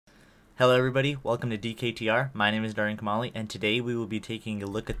Hello everybody, welcome to DKTR. My name is Darian Kamali, and today we will be taking a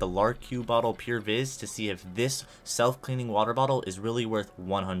look at the Larq bottle PureVis to see if this self-cleaning water bottle is really worth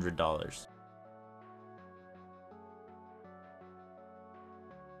 $100.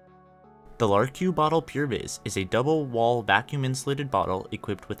 The Larq bottle PureVis is a double-wall vacuum-insulated bottle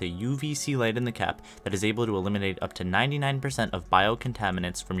equipped with a UVC light in the cap that is able to eliminate up to 99% of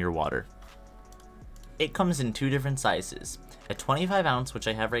biocontaminants from your water. It comes in two different sizes, a 25 ounce, which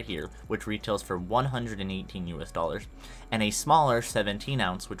I have right here, which retails for $118 US, and a smaller 17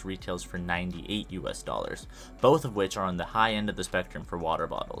 ounce, which retails for $98 US, both of which are on the high end of the spectrum for water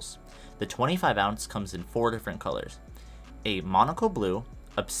bottles. The 25 ounce comes in four different colors, a Monaco blue,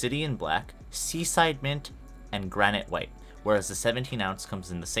 obsidian black, seaside mint, and granite white, whereas the 17 ounce comes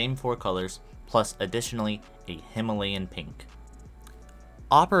in the same four colors, plus additionally a Himalayan pink.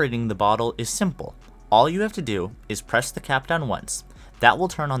 Operating the bottle is simple. All you have to do is press the cap down once. That will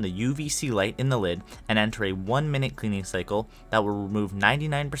turn on the UVC light in the lid and enter a 1-minute cleaning cycle that will remove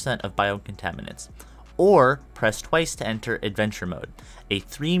 99% of biocontaminants. Or press twice to enter adventure mode, a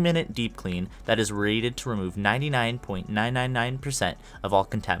 3-minute deep clean that is rated to remove 99.999% of all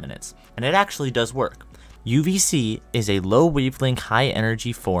contaminants. And it actually does work. UVC is a low wavelength high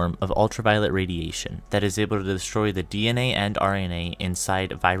energy form of ultraviolet radiation that is able to destroy the DNA and RNA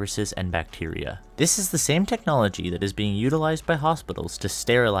inside viruses and bacteria. This is the same technology that is being utilized by hospitals to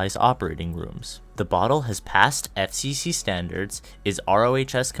sterilize operating rooms. The bottle has passed FCC standards, is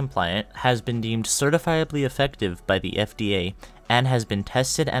RoHS compliant, has been deemed certifiably effective by the FDA, and has been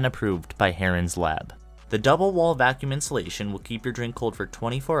tested and approved by Heron's lab. The double wall vacuum insulation will keep your drink cold for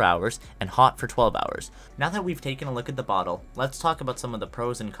 24 hours and hot for 12 hours. Now that we've taken a look at the bottle, let's talk about some of the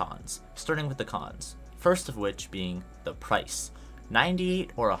pros and cons, starting with the cons. First of which being the price. $98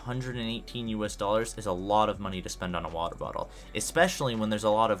 or $118 US is a lot of money to spend on a water bottle, especially when there's a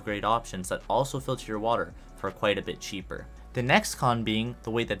lot of great options that also filter your water for quite a bit cheaper. The next con being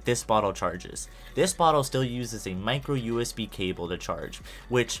the way that this bottle charges. This bottle still uses a micro USB cable to charge,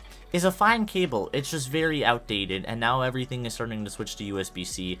 which is a fine cable, it's just very outdated, and now everything is starting to switch to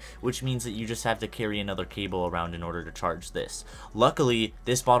USB-C, which means that you just have to carry another cable around in order to charge this. Luckily,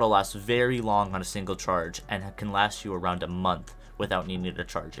 this bottle lasts very long on a single charge and can last you around a month without needing to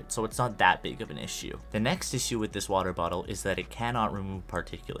charge it, so it's not that big of an issue. The next issue with this water bottle is that it cannot remove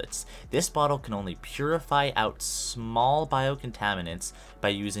particulates. This bottle can only purify out small biocontaminants by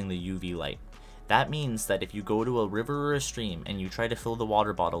using the UV light. That means that if you go to a river or a stream and you try to fill the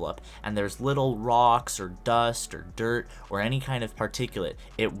water bottle up and there's little rocks or dust or dirt or any kind of particulate,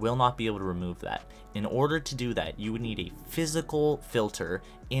 it will not be able to remove that. In order to do that, you would need a physical filter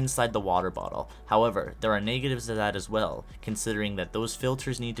inside the water bottle. However, there are negatives to that as well, considering that those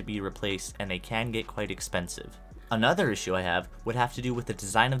filters need to be replaced and they can get quite expensive. Another issue I have would have to do with the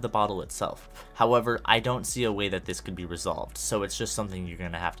design of the bottle itself. However, I don't see a way that this could be resolved, so it's just something you're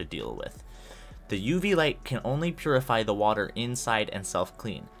going to have to deal with. The UV light can only purify the water inside and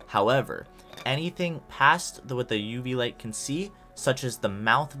self-clean. However, anything past what the UV light can see, such as the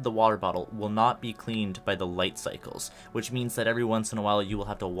mouth of the water bottle, will not be cleaned by the light cycles, which means that every once in a while you will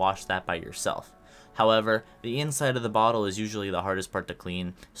have to wash that by yourself. However, the inside of the bottle is usually the hardest part to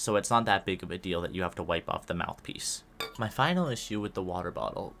clean, so it's not that big of a deal that you have to wipe off the mouthpiece. My final issue with the water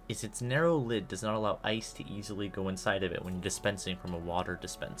bottle is its narrow lid does not allow ice to easily go inside of it when you're dispensing from a water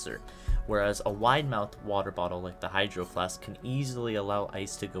dispenser, whereas a wide-mouthed water bottle like the Hydro Flask can easily allow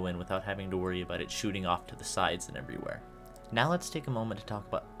ice to go in without having to worry about it shooting off to the sides and everywhere. Now let's take a moment to talk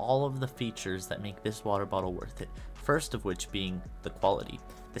about all of the features that make this water bottle worth it, first of which being the quality.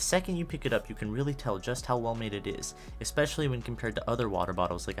 The second you pick it up, you can really tell just how well made it is, especially when compared to other water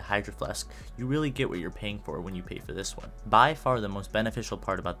bottles like a Hydro Flask. You really get what you're paying for when you pay for this one. By far the most beneficial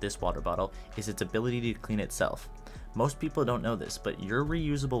part about this water bottle is its ability to clean itself. Most people don't know this, but your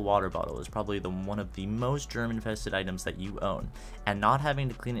reusable water bottle is probably one of the most germ-infested items that you own, and not having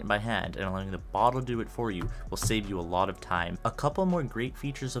to clean it by hand and allowing the bottle to do it for you will save you a lot of time. A couple more great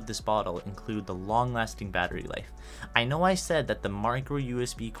features of this bottle include the long-lasting battery life. I know I said that the micro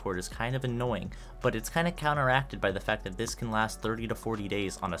USB cord is kind of annoying, but it's kind of counteracted by the fact that this can last 30 to 40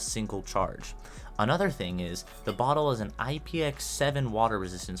 days on a single charge. Another thing is, the bottle has an IPX7 water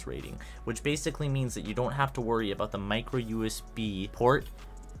resistance rating, which basically means that you don't have to worry about the micro USB port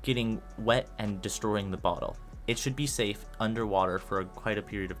getting wet and destroying the bottle. It should be safe underwater for quite a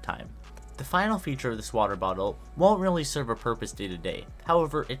period of time. The final feature of this water bottle won't really serve a purpose day to day,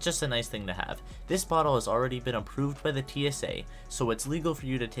 however it's just a nice thing to have. This bottle has already been approved by the TSA, so it's legal for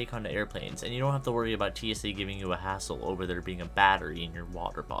you to take onto airplanes and you don't have to worry about TSA giving you a hassle over there being a battery in your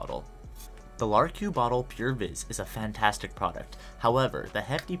water bottle. The Larq bottle PureVis is a fantastic product. However, the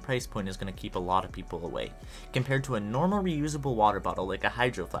hefty price point is going to keep a lot of people away. Compared to a normal reusable water bottle like a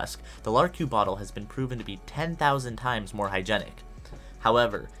hydro flask, the Larq bottle has been proven to be 10,000 times more hygienic.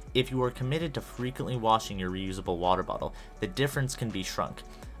 However, if you are committed to frequently washing your reusable water bottle, the difference can be shrunk,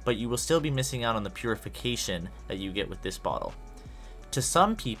 but you will still be missing out on the purification that you get with this bottle. To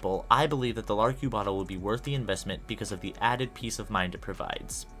some people, I believe that the Larq bottle will be worth the investment because of the added peace of mind it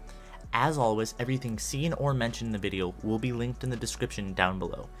provides. As always, everything seen or mentioned in the video will be linked in the description down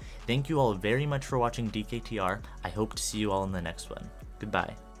below. Thank you all very much for watching DKTR. I hope to see you all in the next one.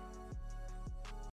 Goodbye.